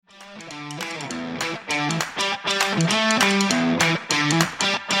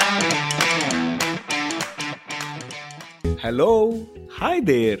Hello, hi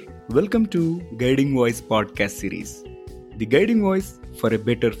there. Welcome to Guiding Voice podcast series, the guiding voice for a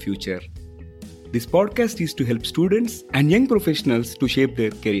better future. This podcast is to help students and young professionals to shape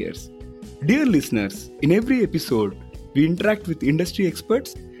their careers. Dear listeners, in every episode, we interact with industry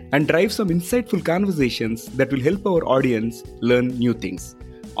experts and drive some insightful conversations that will help our audience learn new things.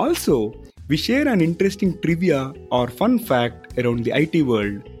 Also, we share an interesting trivia or fun fact around the IT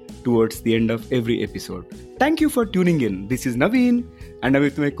world towards the end of every episode. Thank you for tuning in. This is Naveen and I'm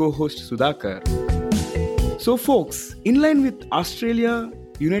with my co-host Sudhakar. So folks, in line with Australia,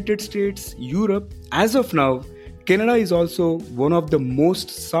 United States, Europe, as of now, Canada is also one of the most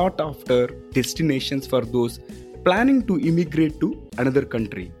sought after destinations for those planning to immigrate to another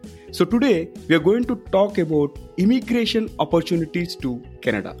country. So today, we are going to talk about immigration opportunities to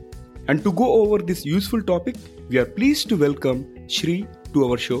Canada. And to go over this useful topic, we are pleased to welcome Shree to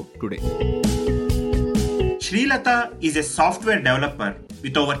our show today. SHREELATHA is a software developer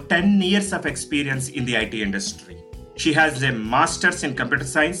with over 10 years of experience in the IT industry. She has a master's in computer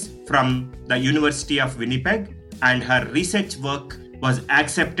science from the University of Winnipeg, and her research work was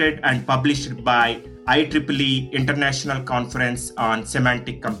accepted and published by IEEE International Conference on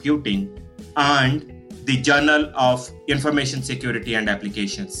Semantic Computing and the Journal of Information Security and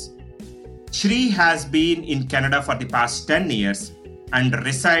Applications. Shree has been in Canada for the past 10 years and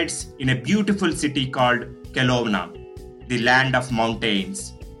resides in a beautiful city called Kelowna, the land of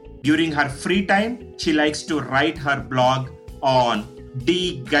mountains. During her free time, she likes to write her blog on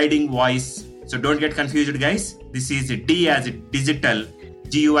D Guiding Voice. So don't get confused, guys. This is D as digital,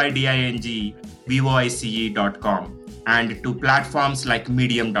 GUIDING, and to platforms like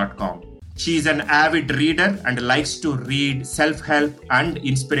medium.com. She is an avid reader and likes to read self-help and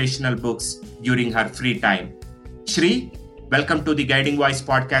inspirational books during her free time. Shree, welcome to the Guiding Voice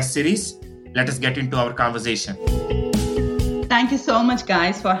podcast series. Let us get into our conversation. Thank you so much,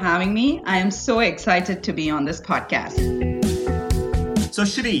 guys, for having me. I am so excited to be on this podcast. So,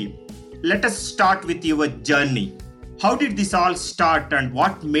 Shree, let us start with your journey. How did this all start and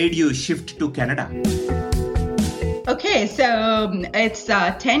what made you shift to Canada? Okay, so it's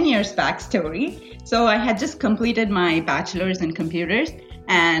 10 years backstory. So I had just completed my bachelor's in computers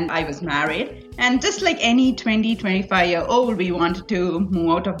and I was married. And just like any 20, 25-year-old, we wanted to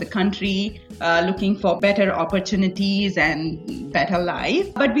move out of the country, looking for better opportunities and better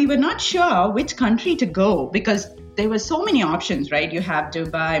life. But we were not sure which country to go because there were so many options, right? You have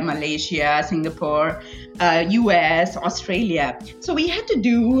Dubai, Malaysia, Singapore, US, Australia. So we had to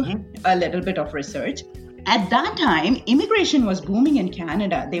do a little bit of research. At that time, immigration was booming in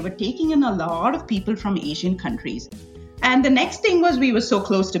Canada. They were taking in a lot of people from Asian countries. And the next thing was we were so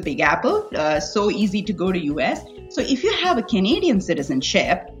close to Big Apple, so easy to go to US. So if you have a Canadian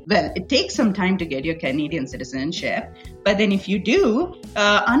citizenship, well, it takes some time to get your Canadian citizenship. But then if you do,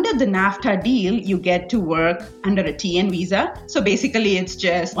 under the NAFTA deal, you get to work under a TN visa. So basically, it's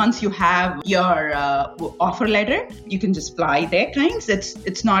just once you have your offer letter, you can just fly there kinds.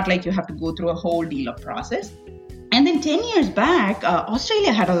 It's not like you have to go through a whole deal of process. And then 10 years back,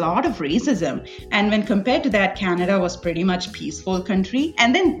 Australia had a lot of racism. And when compared to that, Canada was pretty much peaceful country.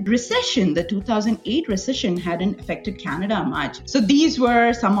 And then recession, the 2008 recession hadn't affected Canada much. So these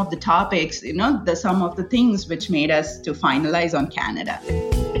were some of the topics, some of the things which made us to finalize on Canada.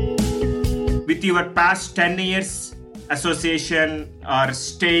 With your past 10 years association or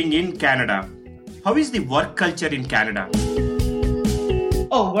staying in Canada, how is the work culture in Canada?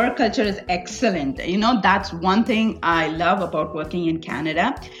 Oh, work culture is excellent. That's one thing I love about working in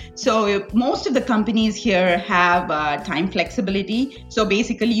Canada. So most of the companies here have time flexibility. So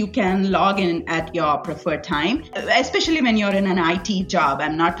basically you can log in at your preferred time, especially when you're in an IT job.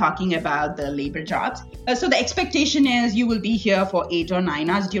 I'm not talking about the labor jobs. So the expectation is you will be here for 8 or 9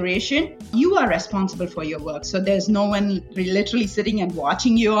 hours duration. You are responsible for your work. So there's no one literally sitting and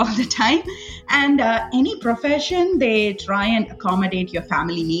watching you all the time. And any profession, they try and accommodate your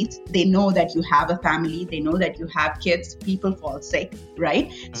family needs. They know that you have a family. They know that you have kids. People fall sick,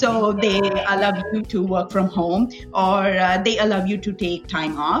 right? So they allow you to work from home or they allow you to take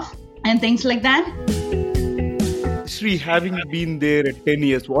time off and things like that. Shree, having been there at 10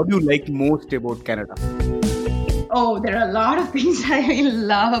 years, what do you like most about Canada? Oh, there are a lot of things I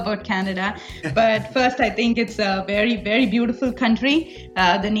love about Canada. But first, I think it's a very, very beautiful country.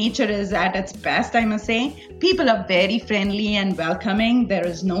 The nature is at its best, I must say. People are very friendly and welcoming. There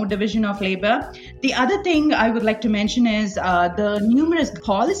is no division of labor. The other thing I would like to mention is the numerous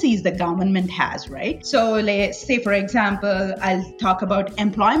policies the government has, right? So let's say, for example, I'll talk about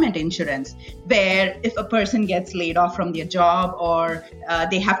employment insurance, where if a person gets laid off from their job or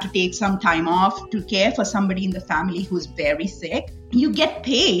they have to take some time off to care for somebody in the family, family who's very sick, you get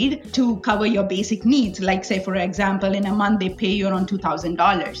paid to cover your basic needs. Like say, for example, in a month, they pay you around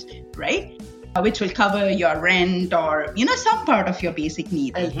 $2,000, right? Which will cover your rent or, some part of your basic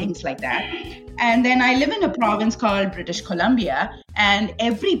needs, things like that. And then I live in a province called British Columbia, and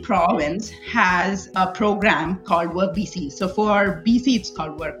every province has a program called Work BC. So for BC, it's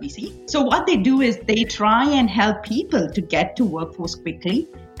called Work BC. So what they do is they try and help people to get to workforce quickly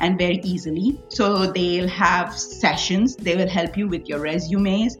and very easily. So they'll have sessions. They will help you with your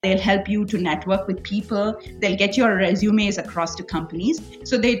resumes. They'll help you to network with people. They'll get your resumes across to companies.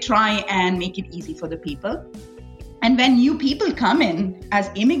 So they try and make it easy for the people. And when new people come in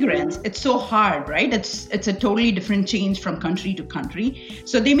as immigrants, it's so hard, right? It's a totally different change from country to country.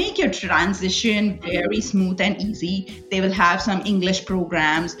 So they make your transition very smooth and easy. They will have some English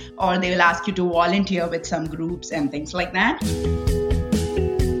programs, or they will ask you to volunteer with some groups and things like that.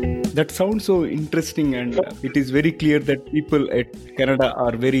 That sounds so interesting, and it is very clear that people at Canada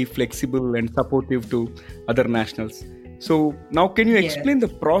are very flexible and supportive to other nationals. So now can you explain the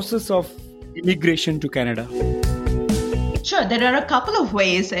process of immigration to Canada? Sure. There are a couple of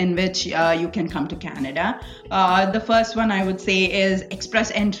ways in which you can come to Canada. The first one I would say is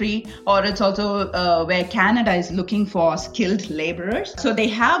express entry, or it's also where Canada is looking for skilled laborers. So they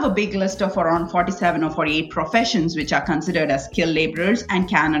have a big list of around 47 or 48 professions which are considered as skilled laborers, and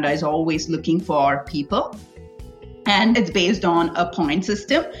Canada is always looking for people. And it's based on a point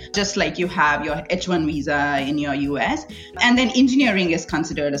system, just like you have your H1 visa in your US. And then engineering is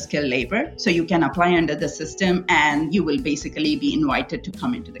considered a skilled labor. So you can apply under the system and you will basically be invited to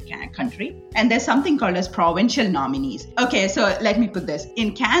come into the country. And there's something called as provincial nominees. Okay, so let me put this.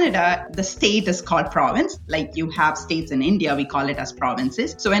 In Canada, the state is called province. Like you have states in India, we call it as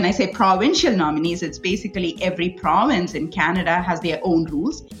provinces. So when I say provincial nominees, it's basically every province in Canada has their own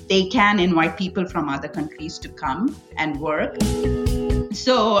rules. They can invite people from other countries to come and work.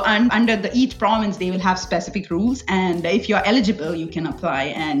 So under each province, they will have specific rules. And if you're eligible, you can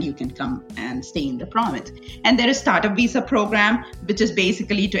apply and you can come and stay in the province. And there is startup visa program, which is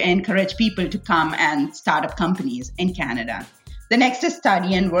basically to encourage people to come and start up companies in Canada. The next is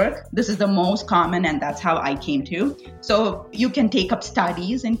study and work. This is the most common, and that's how I came to. So you can take up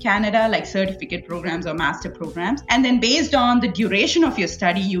studies in Canada, like certificate programs or master programs. And then based on the duration of your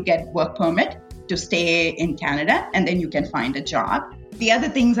study, you get work permit to stay in Canada, and then you can find a job. The other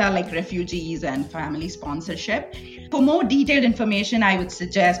things are like refugees and family sponsorship. For more detailed information, I would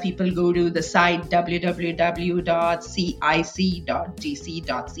suggest people go to the site www.cic.gc.ca.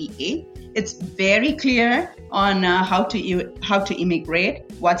 It's very clear on how to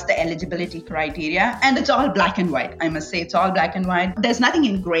immigrate, what's the eligibility criteria, and it's all black and white. I must say it's all black and white. There's nothing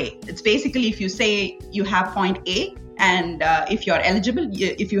in gray. It's basically if you say you have point A, and if you're eligible,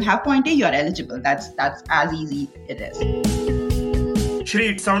 if you have point A, you're eligible. That's as easy it is. Shree,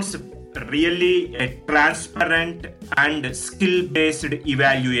 it sounds really a transparent and skill-based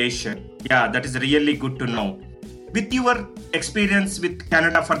evaluation. Yeah, that is really good to know. With your experience with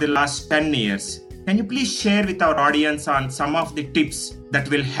Canada for the last 10 years, can you please share with our audience on some of the tips that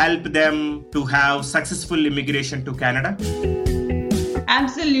will help them to have successful immigration to Canada?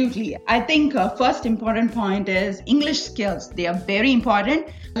 Absolutely. I think first important point is English skills. They are very important.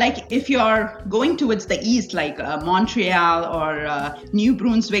 Like if you're going towards the east, like Montreal or New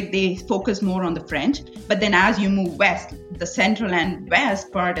Brunswick, they focus more on the French. But then as you move west, the central and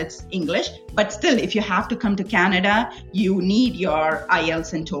west part, it's English. But still, if you have to come to Canada, you need your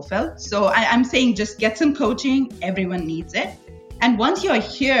IELTS and TOEFL. So I'm saying just get some coaching. Everyone needs it. And once you're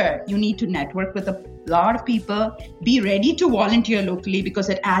here, you need to network with a lot of people. Be ready to volunteer locally because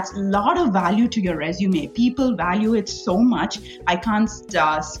it adds a lot of value to your resume. People value it so much. I can't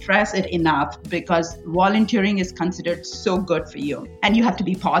stress it enough because volunteering is considered so good for you. And you have to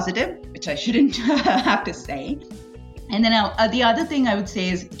be positive, which I shouldn't have to say. And then the other thing I would say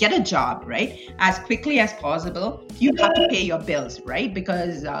is get a job, right? As quickly as possible. You have to pay your bills, right?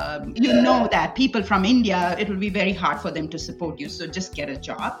 Because you know that people from India, it will be very hard for them to support you. So just get a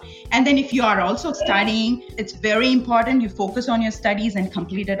job. And then if you are also studying, it's very important you focus on your studies and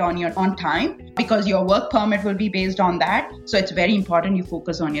complete it on time because your work permit will be based on that. So it's very important you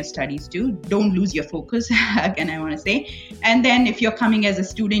focus on your studies too. Don't lose your focus, again, I want to say. And then if you're coming as a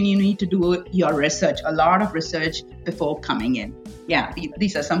student, you need to do your research, a lot of research before coming in. Yeah,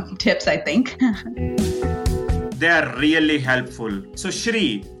 these are some tips, I think. They are really helpful. So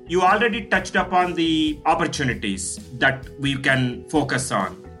Shree, you already touched upon the opportunities that we can focus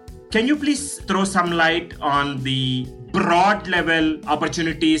on. Can you please throw some light on the broad level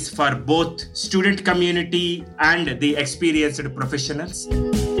opportunities for both student community and the experienced professionals?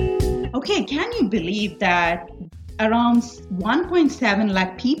 Okay, can you believe that around 1.7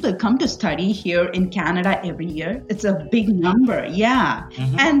 lakh people come to study here in Canada every year. It's a big number, yeah.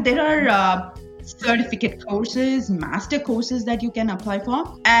 Mm-hmm. And there are certificate courses, master courses that you can apply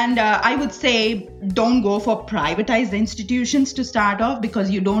for. And I would say don't go for privatized institutions to start off because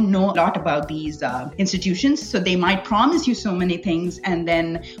you don't know a lot about these institutions. So they might promise you so many things. And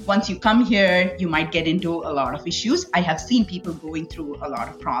then once you come here, you might get into a lot of issues. I have seen people going through a lot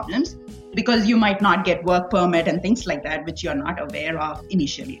of problems because you might not get work permit and things like that, which you're not aware of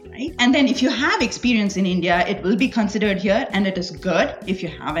initially, right? And then if you have experience in India, it will be considered here, and it is good if you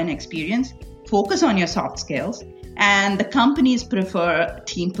have an experience. Focus on your soft skills, and the companies prefer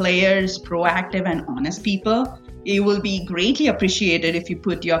team players, proactive and honest people. It will be greatly appreciated if you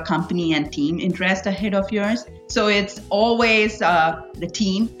put your company and team interest ahead of yours. So it's always the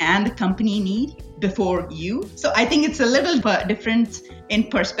team and the company need before you. So I think it's a little different in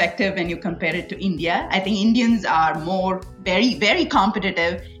perspective when you compare it to India. I think Indians are more very, very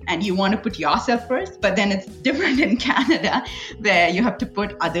competitive and you want to put yourself first, but then it's different in Canada where you have to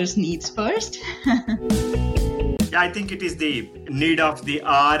put others' needs first. Yeah, I think it is the need of the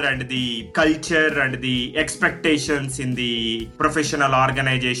hour and the culture and the expectations in the professional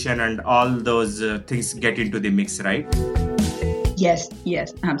organization and all those things get into the mix, right? Yes,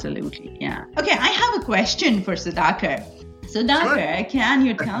 absolutely. Yeah. Okay, I have a question for Sudhakar. Sudhakar, sure. Can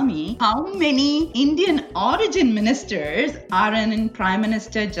you tell me how many Indian origin ministers are in Prime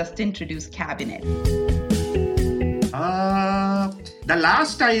Minister just introduced cabinet? The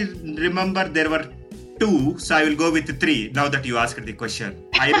last I remember there were 2, so I will go with 3 now that you asked the question.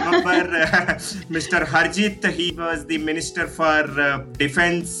 I remember Mr. Harjit, he was the Minister for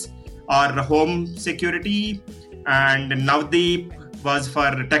Defense or Home Security, and Navdeep was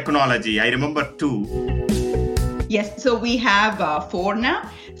for Technology. I remember 2. Yes, so we have 4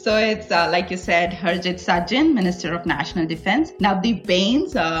 now. So it's like you said, Harjit Sajjan, Minister of National Defense, Navdeep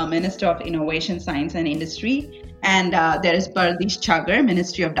Bains, Minister of Innovation, Science and Industry, and there is Bardish Chaggar,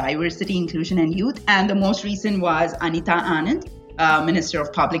 Ministry of Diversity, Inclusion and Youth, and the most recent was Anita Anand, Minister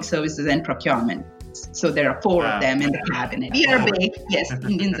of Public Services and Procurement. So there are 4 of them in the cabinet. We are big. Yes,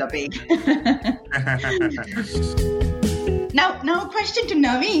 Indians are big. Now a question to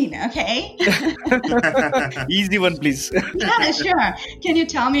Naveen, okay? Easy one, please. Yeah, sure. Can you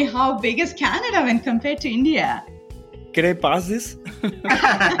tell me how big is Canada when compared to India? Can I pass this?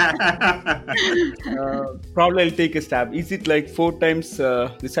 Probably I'll take a stab. Is it like 4 times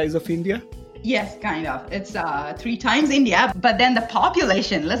the size of India? Yes, kind of. It's 3 times India, but then the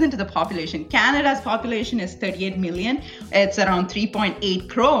population, listen to the population. Canada's population is 38 million. It's around 3.8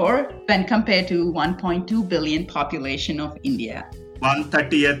 crore when compared to 1.2 billion population of India.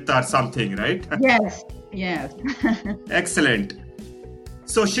 1/30th or something, right? Yes. Excellent.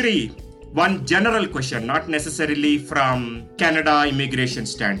 So Shri, one general question, not necessarily from Canada immigration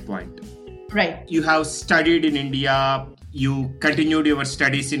standpoint. Right. You have studied in India, you continued your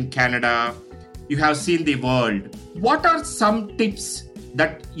studies in Canada, you have seen the world. What are some tips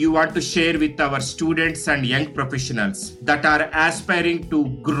that you want to share with our students and young professionals that are aspiring to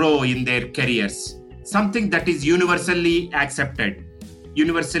grow in their careers? Something that is universally accepted,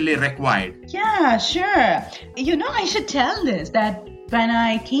 universally required. Yeah, sure. I should tell this, that when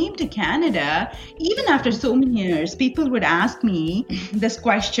I came to Canada, even after so many years, people would ask me this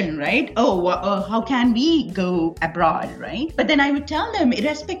question, right? How can we go abroad, right? But then I would tell them,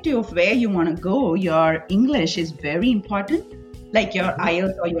 irrespective of where you want to go, your English is very important, like your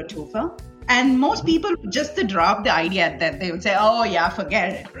IELTS or your TOEFL. And most people just drop the idea that they would say, oh yeah, forget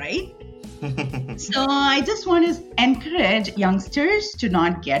it, right? So I just want to encourage youngsters to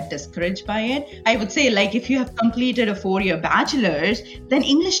not get discouraged by it. I would say, like, if you have completed a 4-year bachelor's, then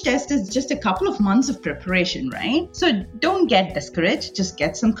English test is just a couple of months of preparation, right? So don't get discouraged, just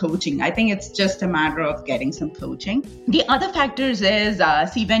get some coaching. I think it's just a matter of getting some coaching. The other factors is,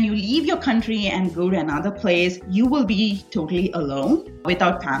 when you leave your country and go to another place, you will be totally alone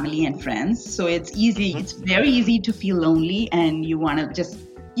without family and friends. So it's very easy to feel lonely, and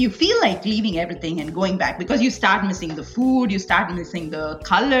you feel like leaving everything and going back because you start missing the food, you start missing the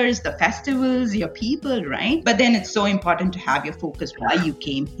colors, the festivals, your people, right? But then it's so important to have your focus why you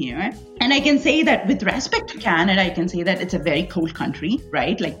came here. And I can say that with respect to Canada, I can say that it's a very cold country,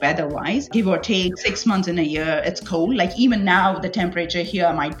 right? Like weather-wise, give or take 6 months in a year, it's cold. Like even now, the temperature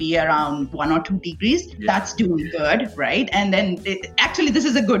here might be around 1 or 2 degrees. Yeah. That's doing good, right? And then this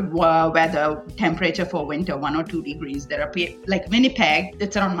is a good weather temperature for winter, 1 or 2 degrees. There are like Winnipeg,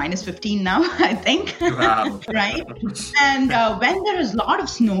 it's around minus 15 now, I think. Wow. Right? And when there is a lot of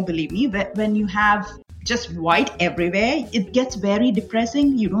snow, believe me, when you have just white everywhere, it gets very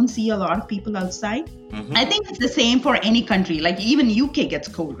depressing. You don't see a lot of people outside. I think it's the same for any country. Like even UK gets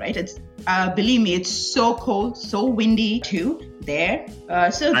cold, right? It's believe me, it's so cold, so windy too there.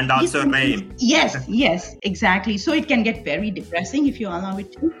 And also rain. Yes, exactly. So it can get very depressing if you allow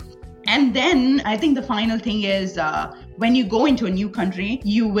it to. And then I think the final thing is when you go into a new country,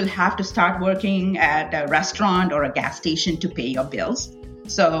 you will have to start working at a restaurant or a gas station to pay your bills.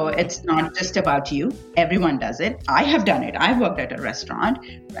 So it's not just about you. Everyone does it. I have done it. I've worked at a restaurant,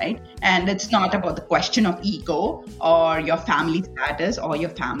 right? And it's not about the question of ego or your family status or your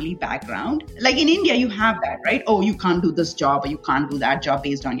family background. Like in India, you have that, right? Oh, you can't do this job or you can't do that job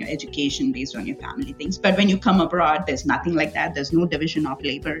based on your education, based on your family things. But when you come abroad, there's nothing like that. There's no division of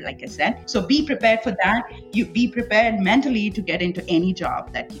labor, like I said. So be prepared for that. You be prepared mentally to get into any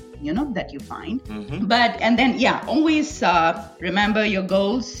job that you find. But, and then, always remember your goals.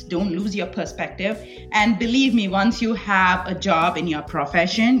 Don't lose your perspective. And believe me, once you have a job in your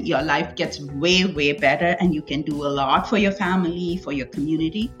profession, your life gets way, way better and you can do a lot for your family, for your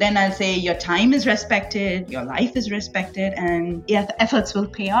community. Then I'll say your time is respected, your life is respected, and the efforts will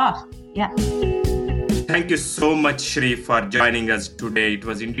pay off. Yeah. Thank you so much, Shree, for joining us today. It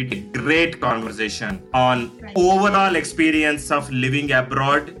was indeed a great conversation on overall experience of living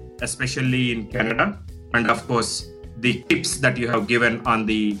abroad, especially in Canada, and of course, the tips that you have given on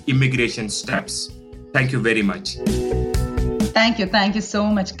the immigration steps. Thank you very much. Thank you so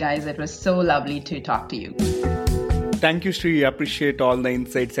much, guys. It was so lovely to talk to you. Thank you, Shree. Appreciate all the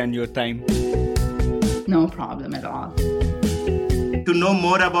insights and your time. No problem at all. To know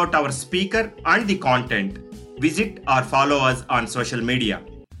more about our speaker and the content, visit or follow us on social media.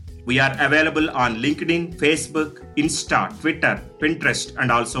 We are available on LinkedIn, Facebook, Insta, Twitter, Pinterest, and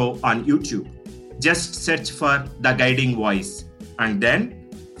also on YouTube. Just search for The Guiding Voice and then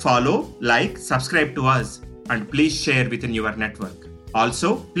follow, like, subscribe to us, and please share within your network.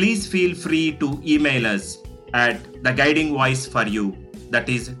 Also, please feel free to email us at The Guiding Voice for You. That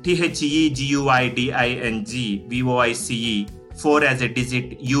is THEGUIDING VOICE 4 as a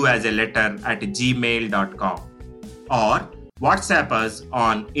digit, U as a letter at gmail.com. Or WhatsApp us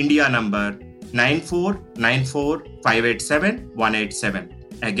on India number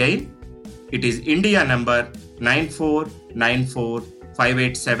 9494587187. Again, it is India number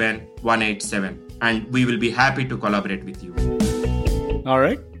 9494587187, and we will be happy to collaborate with you. All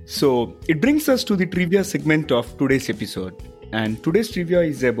right. So it brings us to the trivia segment of today's episode. And today's trivia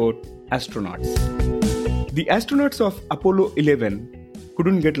is about astronauts. The astronauts of Apollo 11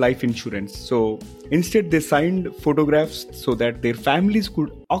 couldn't get life insurance. So instead they signed photographs so that their families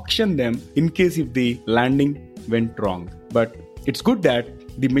could auction them in case if the landing went wrong. But it's good that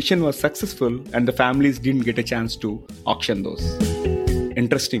the mission was successful and the families didn't get a chance to auction those.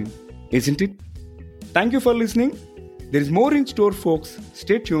 Interesting, isn't it? Thank you for listening. There is more in store, folks.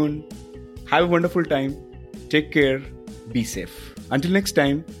 Stay tuned. Have a wonderful time. Take care. Be safe. Until next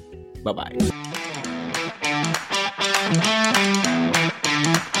time, bye-bye.